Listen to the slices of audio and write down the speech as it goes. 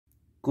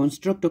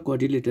construct a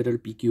quadrilateral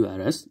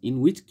PQRS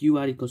in which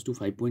QR equals to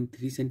 5.3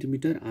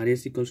 cm,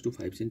 RS equals to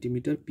 5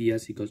 cm,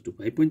 PS equals to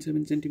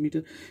 5.7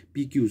 cm,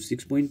 PQ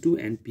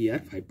 6.2 and PR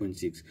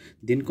 5.6.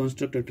 Then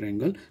construct a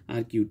triangle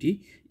RQT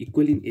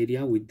equal in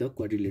area with the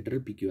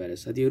quadrilateral PQRS.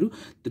 साथीहरु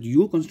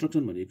यो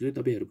construction भनेको चाहिँ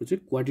तपाईहरुको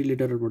चाहिँ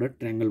क्वाड्रिलेटरलबाट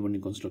triangle बन्ने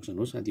construction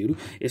हो साथीहरु।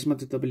 यसमा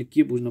चाहिँ तपाईले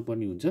के बुझ्न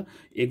पर्ने हुन्छ,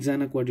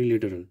 एकजना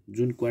क्वाड्रिलेटरल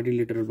जुन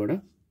क्वाड्रिलेटरलबाट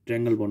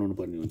ट्रायंगल बनाउनु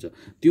पर्ने हुन्छ।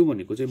 त्यो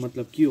भनेको चाहिँ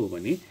मतलब के हो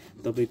भने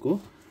तपाईको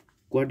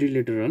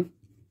क्वाड्रिलेटरल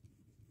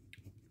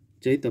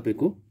चाहिँ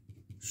तपाईको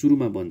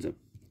सुरुमा बन्छ।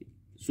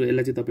 सो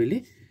यसलाई चाहिँ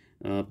तपाईले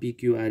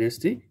PQRS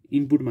चाहिँ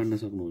इनपुट मान्न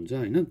सक्नुहुन्छ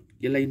हैन।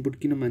 यसलाई इनपुट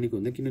किन मानेको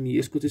भन्दा किनभने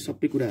यसको चाहिँ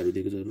सबै कुराहरु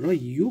दिएको छ र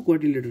यो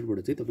क्वाड्रिलेटरबाट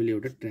चाहिँ तपाईले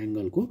एउटा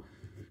ट्रायंगलको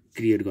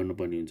क्रिएट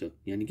गर्नुपर्ने हुन्छ,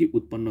 यानी कि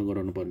उत्पन्न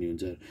गराउनु पर्ने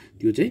हुन्छ।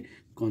 त्यो चाहिँ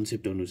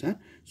कन्सेप्ट अनुसार।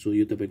 सो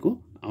यो तपाईको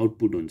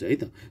आउटपुट हुन्छ है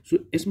त। सो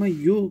यसमा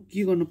यो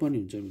के गर्नुपर्ने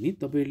हुन्छ भने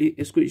तपाईले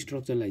यसको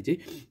स्ट्रक्चरलाई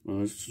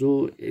चाहिँ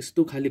सो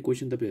यस्तो खाली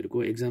क्वेशन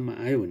तपाईहरुको एक्जाममा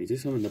आयो भने चाहिँ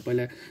सबभन्दा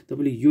पहिला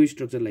तपाईले यो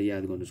स्ट्रक्चरलाई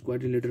याद गर्नुस्।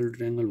 क्वाड्रिलेटरल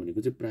ट्रायंगल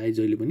भनेको चाहिँ प्राय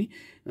जहिले पनि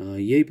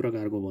यही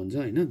प्रकारको बन्छ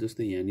हैन।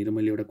 जस्तै यहाँनिर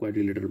मैले एउटा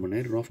क्वाड्रिलेटर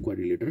बनाए, रफ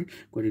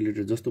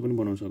क्वाड्रिलेटर जस्तो पनि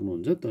बनाउन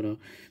सक्नुहुन्छ, तर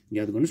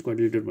याद गर्नुस्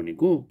क्वाड्रिलेटर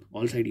भनेको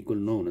अल साइड इक्वल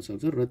नहुन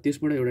सक्छ र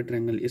त्यसबाट एउटा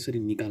ट्रायंगल यसरी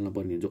निकाल्न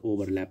पर्ने हुन्छ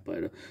ओभरल्याप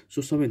भएर।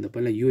 सो सबैभन्दा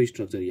पहिला यो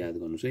स्ट्रक्चर याद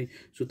गर्नुस् है।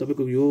 सो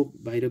तपाईको यो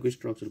बाहिरको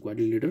स्ट्रक्चर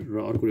क्वाड्रिलेटर र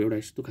अर्को एउटा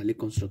यस्तो खाली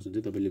कन्स्ट्रक्सन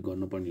चाहिँ तपाईले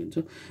गर्नुपर्ने हुन्छ।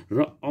 र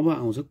अब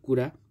आउँछ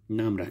कुरा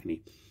नाम राख्ने।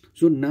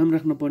 सो नाम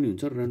राख्न पर्ने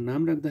हुन्छ र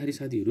नाम राख्दाखेरि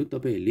साथीहरु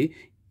तपाईहरुले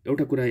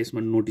एउटा कुरा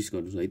यसमा नोटिस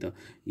गर्नुस् है त।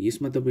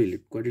 यसमा तपाईहरुले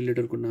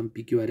क्वाड्रिलेटरको नाम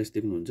PQRS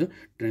देख्नुहुन्छ,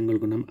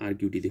 ट्रायंगलको नाम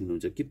RQT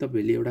देख्नुहुन्छ। के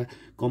तपाईहरुले एउटा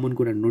कमन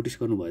कुरा नोटिस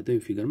गर्नुभयो त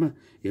यो फिगरमा?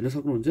 हेर्न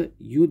सक्नुहुन्छ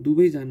यो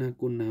दुवै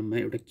जनाको नाममा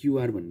एउटा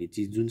QR भन्ने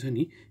चीज जुन छ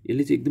नि,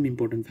 यसले चाहिँ एकदम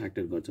इम्पोर्टेन्ट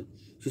फ्याक्टर गर्छ।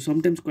 सो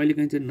समटाइम्स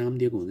कहिलेकाहीँ चाहिँ नाम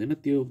दिएको हुँदैन,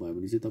 त्यो भयो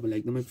भने चाहिँ तपाईलाई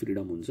एकदमै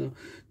फ्रीडम हुन्छ।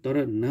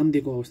 तर नाम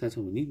दिएको अवस्था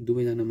छ भने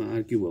दुवै जनामा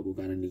RQ भएको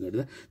कारणले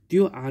गर्दा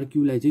त्यो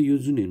RQ लाई चाहिँ यो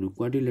जुन हेर्नु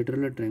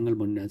क्वाड्रिलेटरल र ट्रायंगल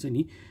बनिरहेको छ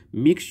नि,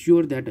 मेक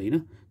श्योर दैट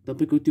हैन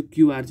तपाईको त्यो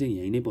QR चाहिँ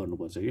यही नै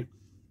पर्नुपर्छ के।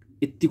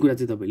 यति कुरा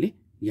चाहिँ तपाईले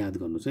याद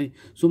गर्नुस् है।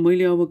 सो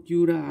मैले अब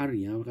Q र R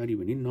यहाँ अगाडि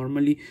भने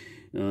नर्मली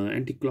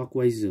एन्टी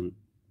क्लकवाइज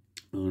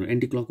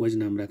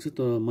नाम राख्छ,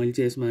 त मैले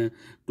चाहिँ यसमा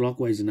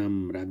क्लकवाइज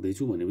नाम राख्दै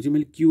छु भनेपछि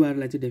मैले QR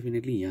लाई चाहिँ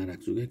डेफिनेटली यहाँ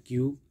राख्छु के,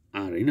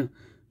 QR हैन,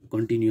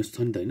 कन्टिन्युअस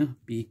छ नि त हैन,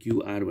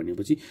 PQR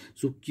भनेपछि।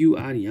 सो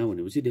QR यहाँ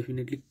भनेपछि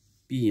डेफिनेटली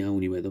P यहाँ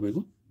हुने भयो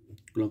तपाईको,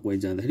 क्लकवाइज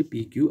जाँदाखेरि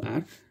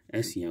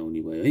PQRS यहाँ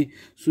हुने भयो है।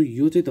 सो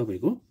यो चाहिँ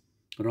तपाईको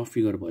रफ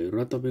फिगर भयो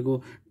र तपाईको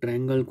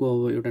ट्रायंगलको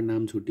अब एउटा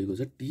नाम छुटिएको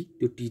छ T,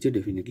 त्यो T चाहिँ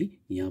डेफिनेटली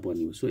यहाँ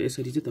पर्ने हो। सो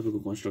यसरी चाहिँ तपाईको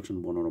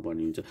कन्स्ट्रक्सन बनाउन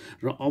पर्ने हुन्छ।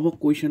 र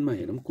अब क्वेशनमा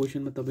हेरौँ,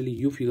 क्वेशनमा तपाईले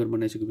यो फिगर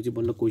बनाइसकेपछि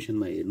बल्ल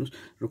क्वेशनमा हेर्नुस्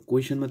र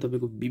क्वेशनमा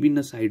तपाईको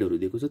विभिन्न साइडहरु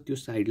दिएको छ, त्यो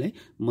साइडलाई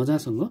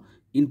मजासँग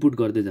इनपुट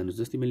गर्दै जानुस्।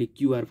 जस्तै मैले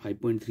QR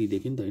 5.3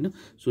 देखेँ नि त हैन।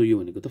 सो यो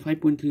भनेको त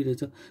 5.3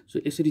 रहेछ। सो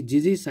यसरी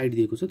जे साइड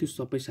दिएको छ त्यो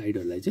सबै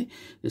साइडहरुलाई चाहिँ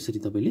यसरी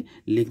तपाईले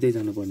लेख्दै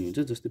जानु पर्ने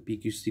हुन्छ। जस्तै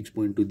PQ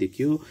 6.2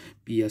 देखियो,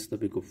 PS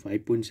तपाईको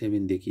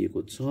 5.7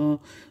 देखिएको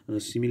छ र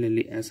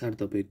सिमिलरली SR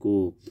तपाईको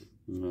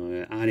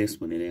RS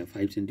भनेर यहाँ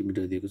 5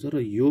 सेन्टिमिटर दिएको छ र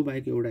यो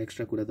बाहेक एउटा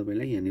एक्स्ट्रा कुरा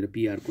तपाईलाई यहाँनिर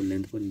PR को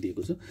लेन्थ पनि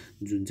दिएको छ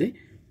जुन चाहिँ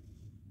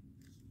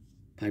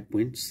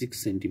 5.6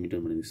 सेन्टिमिटर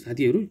भनेको।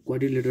 साथीहरु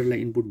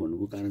क्वाड्रिलेटरलाई इनपुट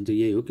भन्नुको कारण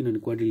चाहिँ यही हो, किनभने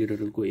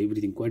क्वाड्रिलेटरको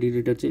एभ्रीथिङ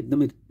क्वाड्रिलेटर चाहिँ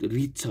एकदमै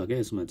रिच छ क्या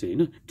यसमा चाहिँ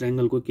हैन।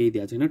 ट्रायंगलको केही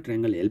दिएको छैन,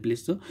 ट्रायंगल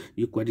हेल्पलेस छ।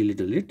 यो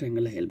क्वाड्रिलेटरले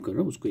ट्रायंगललाई हेल्प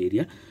गरेर उसको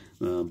एरिया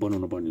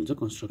बनाउन पर्ने हुन्छ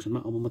कन्स्ट्रक्सनमा।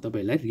 अब म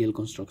तपाईहरुलाई रियल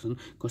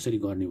कन्स्ट्रक्सन कसरी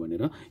गर्ने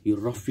भनेर यो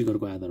रफ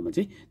फिगरको आधारमा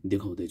चाहिँ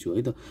देखाउँदै छु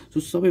है त। सो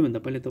सबैभन्दा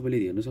पहिला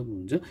तपाईले हेर्न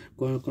सक्नुहुन्छ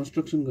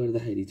कन्स्ट्रक्सन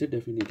गर्दाखेरि चाहिँ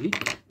डेफिनेटली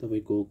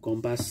तपाईको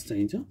कम्पास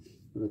चाहिन्छ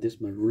र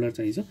त्यसमा रुलर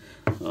चाहिन्छ।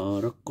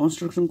 र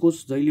कन्स्ट्रक्सनको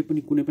जहिले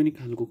पनि कुनै पनि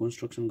खालको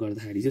कन्स्ट्रक्सन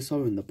गर्दाखेरि चाहिँ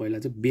सबैभन्दा पहिला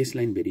चाहिँ बेस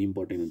लाइन भेरी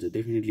इम्पोर्टेन्ट हुन्छ।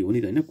 डेफिनेटली हो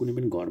नि त हैन, कुनै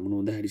पनि घर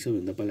बनाउँदाखेरि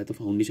सबैभन्दा पहिला त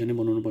फाउन्डेसनै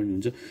बनाउनु पर्ने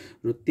हुन्छ।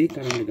 र त्यही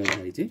कारणले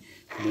गर्दाखेरि चाहिँ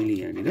मैले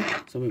यहाँनिर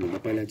सबैभन्दा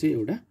पहिला चाहिँ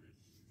एउटा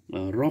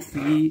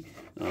रफली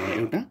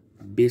एउटा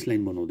बेस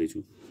लाइन बनाउँदै छु,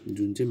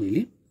 जुन चाहिँ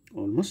मैले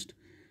अलमोस्ट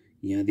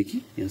यहाँदेखि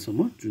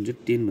यहाँसम्म जुन चाहिँ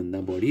 10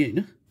 भन्दा बढी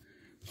हैन।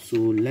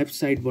 सो लेफ्ट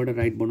साइडबाट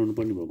राइट बनाउनु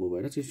पर्ने भएको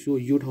भएर चाहिँ सो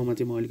यो ठाउँमा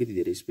चाहिँ म अलिकति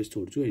धेरै स्पेस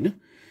छोड्छु हैन।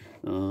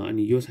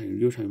 अनि यो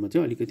साइडमा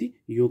चाहिँ अलिकति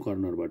यो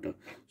कर्नरबाट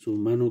सो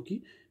मानौ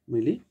कि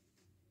मैले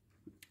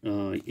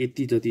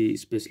यति जति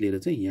स्पेस लिएर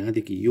चाहिँ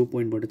यहाँदेखि यो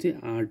पोइन्टबाट चाहिँ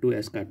R to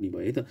S काट्ने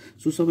भयो है त।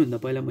 सो सबैभन्दा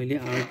पहिला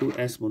मैले R to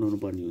S बनाउनु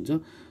पर्ने हुन्छ।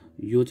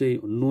 यो चाहिँ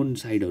नोन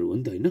साइडहरु हो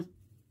नि त हैन,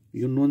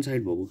 यो नोन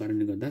साइड भएको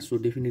कारणले गर्दा सो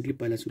डेफिनेटली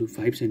पहिला सुरु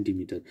 5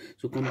 सेन्टिमिटर।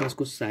 सो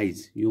कम्पासको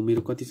साइज यो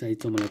मेरो कति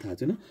साइज छ मलाई थाहा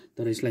छैन,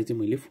 तर यसलाई चाहिँ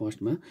मैले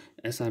फर्स्टमा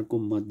SR को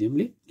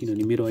माध्यमले,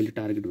 किनभने मेरो अहिले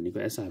टार्गेट भनेको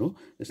SR हो,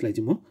 यसलाई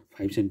चाहिँ म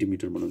 5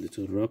 सेन्टिमिटर बनाउँदै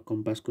छु र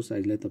कम्पासको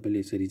साइजलाई तपाईले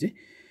यसरी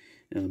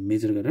चाहिँ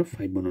मेजर गरेर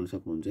 5 बनाउन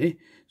सक्नुहुन्छ है।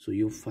 सो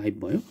यो 5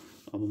 भयो।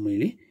 अब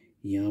मैले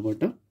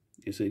यहाँबाट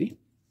यसरी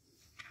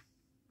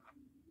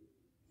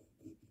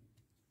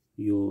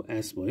यो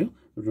S भयो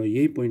र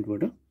यही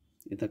पोइन्टबाट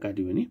यता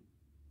काट्यो भने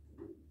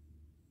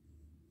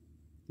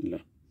ल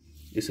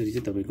यसरी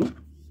चाहिँ तपाईको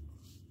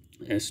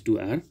S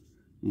to R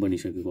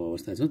बनिसकेको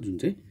अवस्था छ, जुन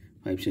चाहिँ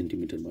 5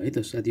 सेन्टिमिटर भयो है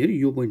त। साथीहरु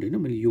यो पोइन्ट हैन,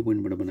 मैले यो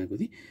पोइन्टबाट बनाएको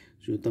थिएँ।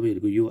 सो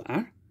तपाईहरुको यो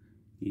R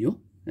यो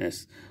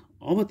एस।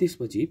 अब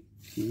त्यसपछि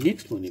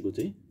नेक्स्ट भनेको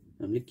चाहिँ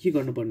हामीले के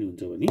गर्नुपर्ने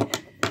हुन्छ भने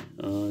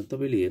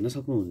तपाईले हेर्न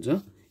सक्नुहुन्छ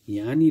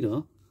यहाँनिर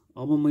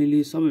अब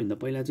मैले सबैभन्दा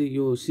पहिला चाहिँ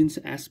यो सिन्स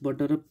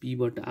एसबाट र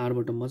पीबाट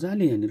आरबाट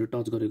मजाले यहाँनिर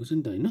टच गरेको छु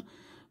नि त हैन।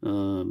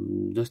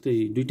 जस्तै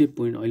दुईटै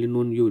पोइन्ट अहिले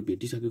नोन यो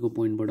भेटिसकेको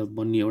पोइन्टबाट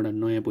बन्ने एउटा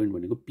नयाँ पोइन्ट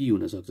भनेको पी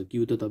हुनसक्छ।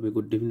 क्यू त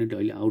तपाईँको डेफिनेटली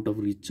अहिले आउट अफ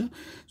रिच छ।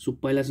 सो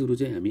पहिला सुरु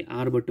चाहिँ हामी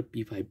आरबाट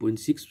पी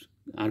 5.6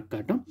 आर्क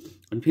काटौँ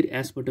अनि फेरि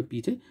एसबाट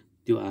पी चाहिँ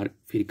त्यो आर्क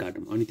फेरि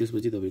काटौँ अनि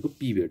त्यसपछि तपाईँको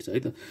पी भेट्छ है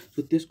त।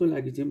 सो त्यसको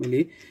लागि चाहिँ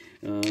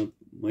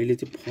मैले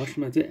चाहिँ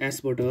फर्स्टमा चाहिँ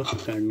एसबाट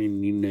काट्ने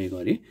निर्णय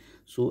गरेँ।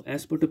 सो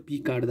एसबाट पी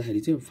काट्दाखेरि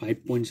चाहिँ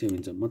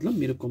 5.7 छ, मतलब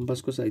मेरो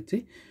कम्पासको साइज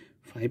चाहिँ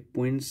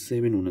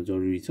 5.7 हुन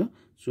जरुरी छ।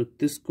 सो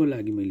त्यसको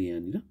लागि मैले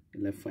यहाँनिर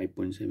यसलाई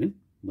 5.7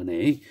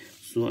 बनाएँ है।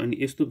 सो अनि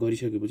यस्तो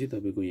गरिसकेपछि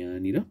तपाईँको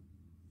यहाँनिर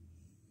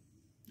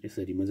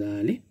यसरी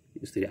मजाले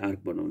यसरी आर्क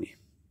बनाउने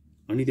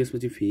अनि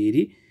त्यसपछि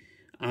फेरि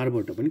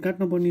आरबाट पनि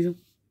काट्न पर्ने छ,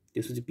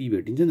 त्यसपछि पी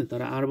भेटिन्छ नि।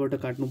 तर आरबाट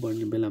काट्नु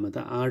पर्ने बेलामा त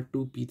आर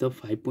टु पी त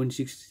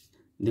 5.6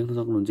 देख्न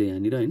सक्नुहुन्छ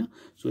यहाँनिर हैन।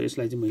 सो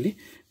यसलाई चाहिँ मैले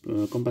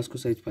कम्पासको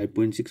साइज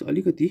 5.6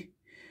 अलिकति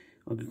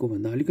अघिको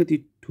भन्दा अलिकति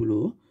ठुलो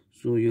हो।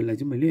 सो यसलाई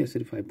चाहिँ मैले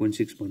यसरी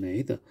 5.6 बनाएँ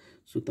है त।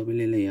 सो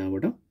तपाईले यसलाई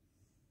यहाँबाट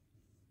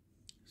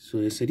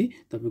सो यसरी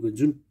तपाईको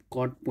जुन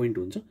कट पोइन्ट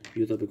हुन्छ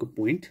यो तपाईको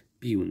पोइन्ट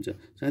पी हुन्छ।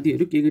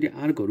 साथीहरु के गरी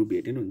आर्कहरु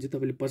भेटेन भने चाहिँ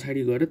तपाईले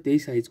पछाडी गएर त्यही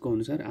साइजको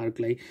अनुसार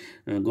आर्कलाई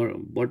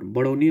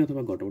बढाउने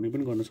अथवा घटाउने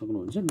पनि गर्न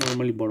सक्नुहुन्छ।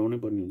 नर्मली बढाउनै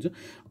पर्ने हुन्छ।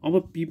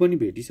 अब पी पनि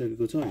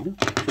भेटिसकेको छ हैन।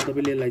 सो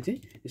तपाईले यसलाई चाहिँ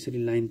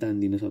यसरी लाइन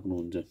तान्दिन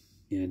सक्नुहुन्छ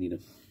यहाँनिर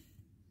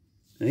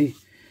है।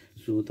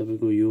 सो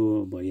तपाईको यो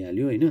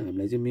भइहाल्यो हैन।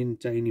 हामीलाई चाहिँ मेन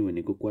चाहिने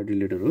भनेको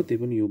क्वाड्रिलेटर हो,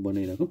 त्यही पनि यो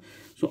बनाइराखौं।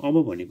 सो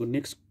अब भनेको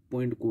नेक्स्ट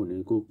पोइन्ट को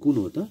भनेको कुन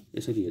हो त?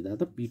 यसरी हेर्दा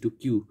त पी टु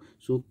क्यू।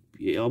 सो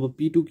अब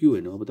पी टु क्यू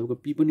हैन, अब तपाईको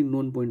पी पनि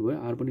नोन पोइन्ट भयो,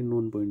 आर पनि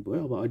नोन पोइन्ट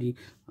भयो। अब अलि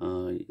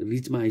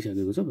रिचमा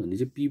आइसकेको छ भने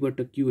चाहिँ पी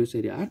बाट क्यू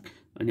यसरी आर्क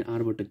अनि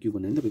आर बाट क्यू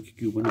बनायो भने तपाईको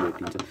क्यू पनि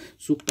भेटिन्छ।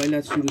 सो पहिला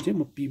सुरु चाहिँ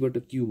म पी बाट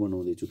क्यू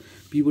बनाउँदै छु।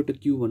 पी बाट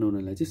क्यू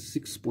बनाउनलाई चाहिँ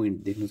 6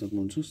 पोइन्ट देख्न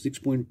सक्नुहुन्छ,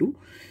 6.2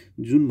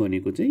 जुन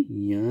भनेको चाहिँ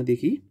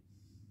यहाँदेखि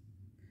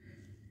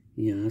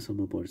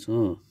यहाँसम्म पर्छ।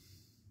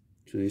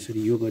 सो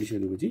यसरी यो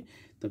गरिसकेपछि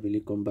तपाईले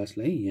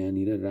कम्पासलाई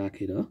यहाँनिर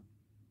राखेर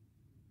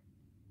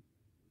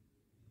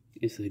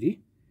यसरी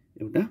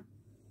एउटा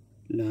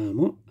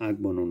लामो आर्क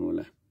बनाउनु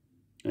होला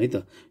है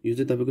त। यो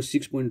चाहिँ तपाईको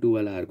 6.2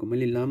 वाला आर्क हो।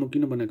 मैले लामो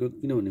किन बनाएको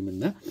किनभने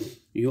भन्दा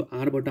यो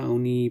आरबाट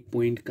आउने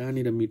पोइन्ट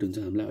कहाँनिर मिट हुन्छ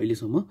हामीलाई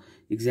अहिलेसम्म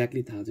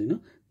एक्ज्याक्टली थाहा छैन।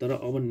 तर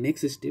अब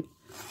नेक्स्ट स्टेप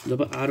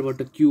जब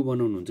आरबाट क्यू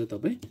बनाउनुहुन्छ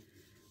तपाई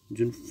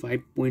जुन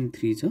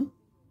 5.3 छ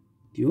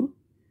त्यो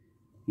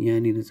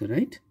यहाँनिर छ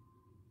राइट।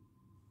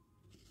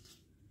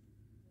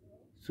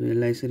 सो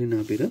यसलाई यसरी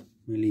नापेर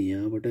मैले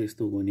यहाँबाट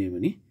यस्तो बनाएँ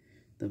भने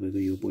तपाईको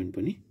यो पोइन्ट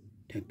पनि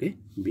ठ्याक्कै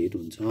भेट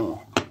हुन्छ।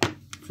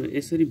 सो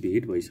यसरी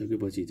भेट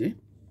भइसकेपछि चाहिँ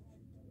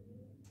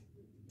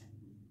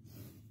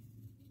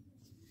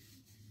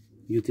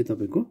यो चाहिँ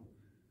तपाईको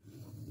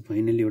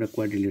फाइनली एउटा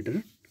क्वाड्रिलेटर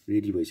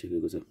रेडी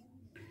भइसकेको छ।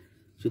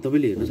 सो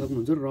तपाईले हेर्न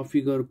सक्नुहुन्छ रफ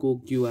फिगरको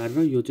क्यूआर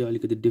र यो चाहिँ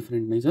अलिकति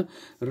डिफरेन्ट नै छ।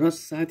 र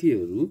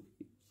साथीहरु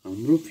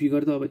हाम्रो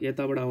फिगर त अब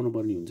यताबाट आउनु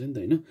पर्ने हुन्छ नि त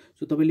हैन।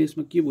 सो तपाईले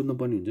यसमा के बुझ्नु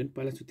पर्ने हुन्छ नि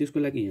पहिला त्यसको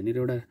लागि यहाँनिर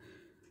एउटा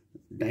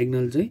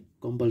डायगोनल चाहिँ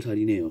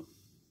कम्पल्सरी नै हो।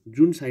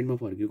 जुन साइडमा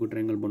फर्केको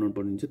ट्रायंगल बनाउनु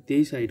पर्ने हुन्छ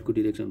त्यही साइडको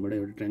डाइरेक्सनबाट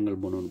एउटा ट्रायंगल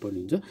बनाउनु पर्ने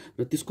हुन्छ।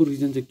 र त्यसको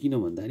रिजन चाहिँ किन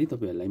भन्दाखेरि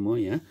तपाईहरुलाई म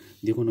यहाँ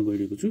देखाउन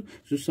गइरहेको छु।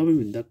 सो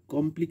सबैभन्दा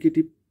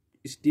कम्प्लिकेटेड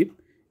स्टेप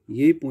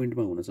यही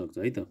पोइन्टमा हुन सक्छ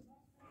है त।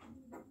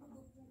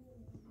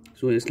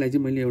 सो यसलाई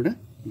चाहिँ मैले एउटा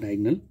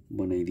डायगोनल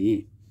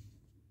बनाइदिएँ।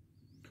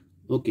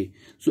 ओके।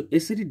 सो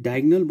यसरी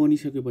डायगोनल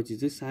बनिसकेपछि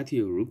चाहिँ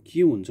साथीहरु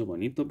के हुन्छ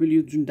भने तपाईले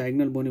यो जुन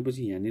डायगोनल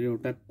बनेपछि यहाँनिर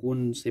एउटा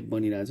कोन शेप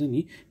बनिरहेछ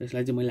नि,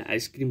 यसलाई चाहिँ मैले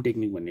आइसक्रिम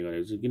टेक्निक भन्ने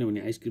गरेको छु।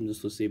 किनभने आइसक्रिम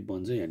जस्तो शेप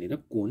बन्छ यहाँनिर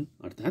कोन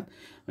अर्थात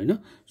हैन।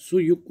 सो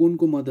यो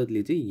कोनको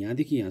मद्दतले चाहिँ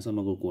यहाँदेखि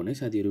यहाँसम्मको कोन है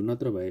साथीहरु,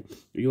 नत्र भए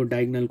यो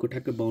डायगोनलको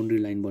ठ्याक्कै बाउन्ड्री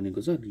लाइन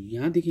बनेको छ।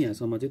 यहाँदेखि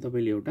यहाँसम्म चाहिँ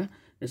तपाईले एउटा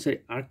यसरी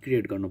आर्क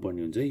क्रिएट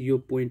गर्नुपर्ने हुन्छ। यो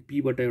पोइन्ट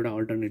पी बाट एउटा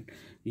अल्टरनेट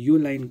यो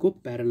लाइनको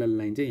प्यारलल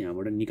लाइन चाहिँ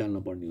यहाँबाट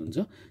निकाल्न पर्ने हुन्छ।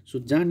 सो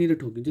जहाँनिर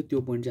ठोकिन्छ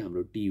त्यो पोइन्ट चाहिँ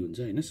हाम्रो टी हुन्छ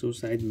हैन। सो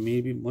सायद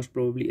मेबी मोस्ट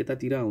प्रोबेबली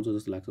यतातिर आउँछ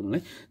जस्तो लाग्छ मलाई,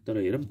 तर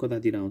हेरौँ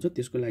कतातिर आउँछ।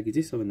 त्यसको लागि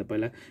चाहिँ सबैभन्दा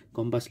पहिला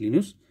कम्पास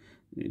लिनुस्।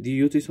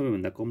 यो चाहिँ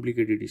सबैभन्दा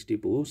कम्प्लिकेटेड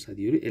स्टेप हो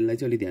साथीहरु, यसलाई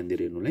चाहिँ अलि ध्यान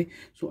दिएर हेर्नुलाई।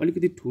 सो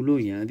अलिकति ठुलो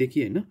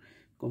यहाँदेखि हैन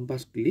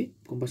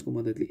कम्पासको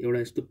मद्दतले एउटा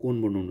यस्तो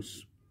कोन बनाउनुस्,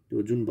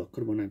 त्यो जुन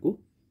भर्खर बनाएको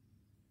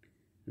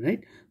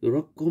राइट। र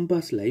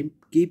कम्पासलाई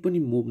केही पनि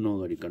मुभ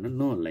नगरिकन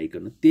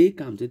नहल्लाइकन त्यही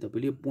काम चाहिँ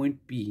तपाईले यो पोइन्ट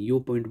पी यो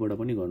पोइन्टबाट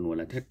पनि गर्नु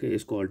होला। ठ्याक्कै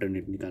यसको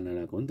अल्टरनेट निकाल्न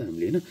लागेको हो नि त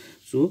हामीले हैन।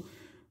 सो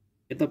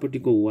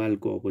यतापट्टिको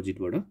वालको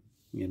अपोजिटबाट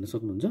हेर्न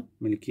सक्नुहुन्छ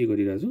मैले के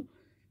गरिरहेछु,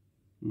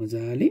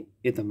 मजाले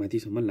यता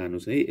माथिसम्म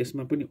लानुस् है।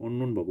 यसमा पनि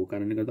अननोन भएको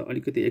कारणले गर्दा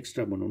अलिकति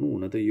एक्स्ट्रा बनाउनु,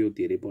 हुन त यो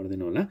धेरै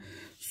पर्दैन होला।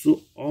 सो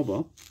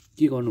अब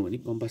के गर्नु भने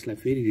कम्पासलाई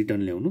फेरि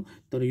रिटर्न ल्याउनु।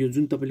 तर यो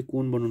जुन तपाईले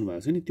कोन बनाउनु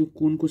भएको छ नि त्यो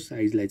कोनको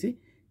साइजलाई चाहिँ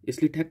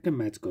यसले ठ्याक्क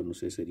म्याच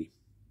गर्नुस् यसरी।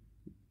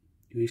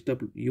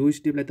 यो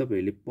स्टेपलाई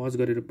तपाईहरुले पज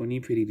गरेर पनि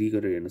फेरि रि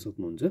गरेर हेर्न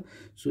सक्नुहुन्छ।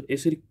 सो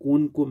यसरी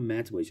कोनको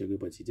म्याच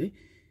भइसकेपछि चाहिँ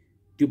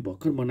त्यो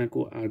भर्खर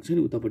बनाएको आर्क छ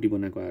नि उतापट्टि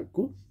बनाएको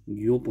आर्कको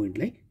यो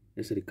पोइन्टलाई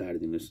यसरी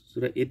काट्दिनुस्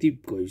र यति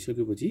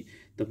गइसकेपछि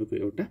तपाईको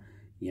एउटा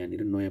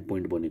यहाँनिर नयाँ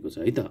पोइन्ट बनेको छ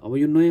है त। अब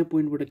यो नयाँ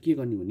पोइन्टबाट के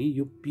गर्ने भने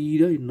यो पी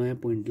र यो नयाँ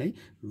पोइन्टलाई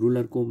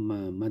रुलरको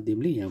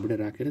माध्यमले यहाँबाट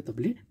राखेर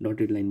तपाईले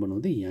डटेड लाइन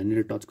बनाउँदै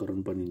यहाँनिर टच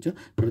गराउनु पर्ने हुन्छ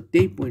र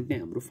त्यही पोइन्ट नै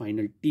हाम्रो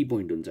फाइनल टी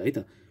पोइन्ट हुन्छ है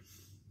त।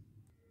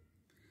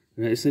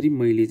 र यसरी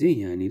मैले चाहिँ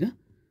यहाँनिर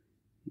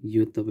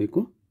यो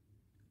तपाईको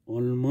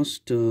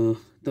अलमोस्ट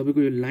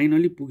तपाईको यो लाइन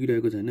अलि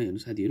पुगिरहेको छैन हेर्नु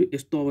साथीहरु,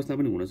 यस्तो अवस्था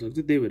पनि हुन सक्छ।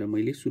 त्यही भएर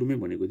मैले सुरुमै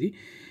भनेको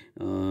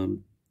थिएँ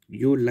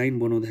यो लाइन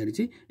बनाउँदाखेरि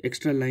चाहिँ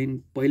एक्स्ट्रा लाइन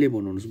पहिले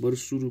बनाउनुस्, बरु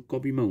सुरु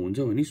कपीमा हुन्छ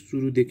भने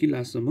सुरुदेखि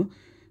लास्टसम्म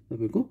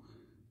तपाईको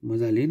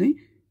मजाले नै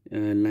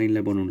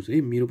लाइनलाई बनाउनुस्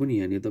है। मेरो पनि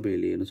यहाँनिर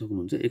तपाईहरुले हेर्न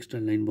सक्नुहुन्छ एक्स्ट्रा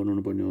लाइन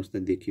बनाउनु पर्ने अवस्था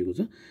देखिएको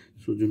छ।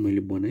 सो जुन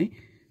मैले बनाएँ,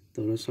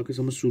 तर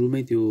सकेसम्म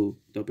सुरुमै त्यो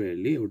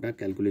तपाईहरुले एउटा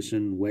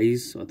क्याल्कुलेसन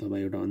वाइज अथवा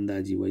एउटा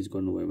अन्दाजी वाइज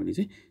गर्नुभयो भने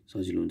चाहिँ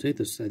सजिलो हुन्छ है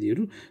त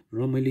साथीहरु। र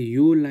मैले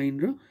यो लाइन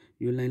र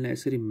यो लाइनलाई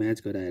यसरी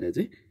म्याच गराएर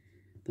चाहिँ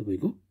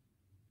तपाईको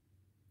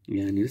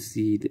यहाँनिर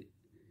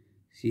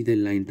सिधै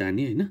लाइन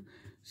ताने हैन,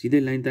 सिधै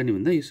लाइन ताने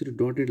भन्दा यसरी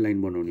डटेड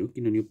लाइन बनाउने हो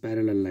किनभने यो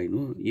प्यारलल लाइन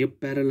हो। यो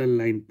parallel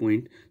line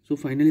point, so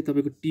finally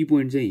तपाईको टी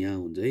पोइन्ट चाहिँ यहाँ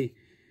हुन्छ है।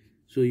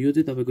 सो यो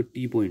चाहिँ तपाईको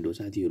टी पोइन्ट हो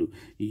साथीहरु,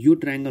 यो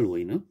ट्रायंगल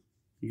होइन,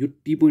 यो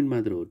टी पोइन्ट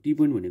मात्र हो। टी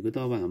पोइन्ट भनेको त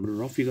अब हाम्रो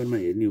रफ फिगरमा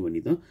हेर्ने हो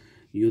भने त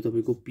यो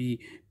तपाईको पी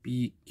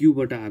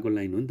क्यूबाट आएको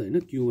लाइन हो नि त हैन।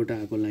 क्यूबाट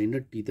आएको लाइन र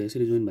टी त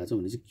यसरी जोइन भएको छ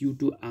भने चाहिँ क्यू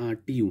टु आर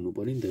टी हुनु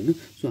पर्यो नि त हैन।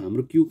 सो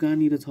हाम्रो क्यू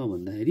कहाँनिर छ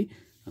भन्दाखेरि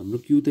हाम्रो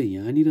क्यू त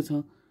यहाँनिर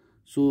छ।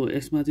 सो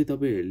यसमा चाहिँ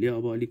तपाईहरुले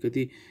अब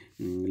अलिकति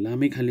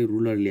लामै खाले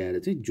रुलर ल्याएर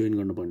चाहिँ जोइन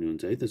गर्नुपर्ने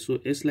हुन्छ है त।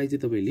 सो यसलाई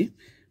चाहिँ तपाईले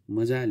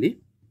मजाले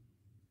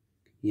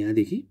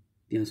यहाँदेखि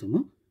त्यहाँसम्म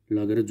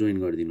लगेर जोइन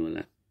गरिदिनु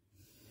होला।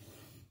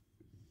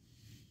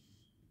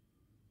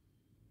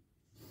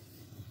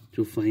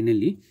 सो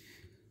फाइनली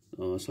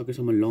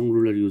सकेसम्म लङ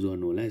रुलर युज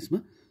गर्नु होला यसमा।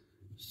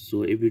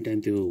 सो एभ्री टाइम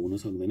त्यो हुन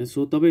सक्दैन।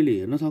 सो तपाईले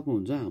हेर्न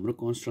सक्नुहुन्छ हाम्रो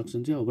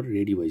कन्स्ट्रक्सन चाहिँ अब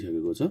रेडी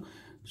भइसकेको छ।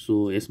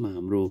 सो यसमा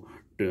हाम्रो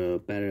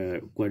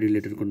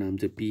क्वाड्रिलेटरको नाम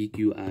चाहिँ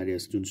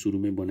PQRS जुन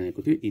सुरुमै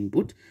बनाएको थियो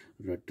इनपुट,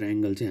 र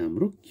ट्रायंगल चाहिँ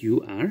हाम्रो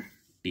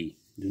QRT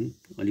जुन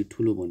अलि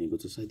ठुलो बनेको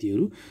छ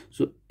साथीहरु।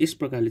 सो यस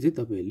प्रकारले चाहिँ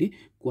तपाईहरुले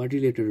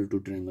क्वाड्रिलेटर टु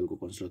ट्रायंगलको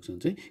कन्स्ट्रक्सन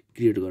चाहिँ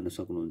क्रिएट गर्न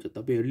सक्नुहुन्छ।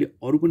 तपाईहरुले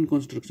अरु पनि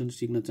कन्स्ट्रक्सन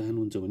सिक्न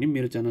चाहनुहुन्छ भने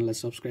मेरो च्यानललाई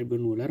सब्स्क्राइब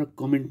गर्नु होला र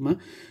कमेन्टमा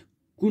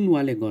कुन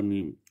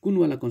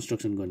वाला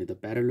कन्स्ट्रक्सन गर्ने त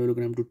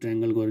प्यारालेलोग्राम टु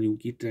ट्रायंगल गर्ने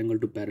कि ट्रायंगल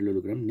टु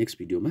प्यारालेलोग्राम नेक्स्ट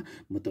भिडियोमा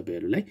म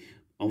तपाईहरुलाई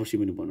अवश्य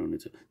पनि बनाउने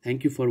छु।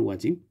 Thank you for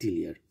watching till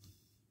here.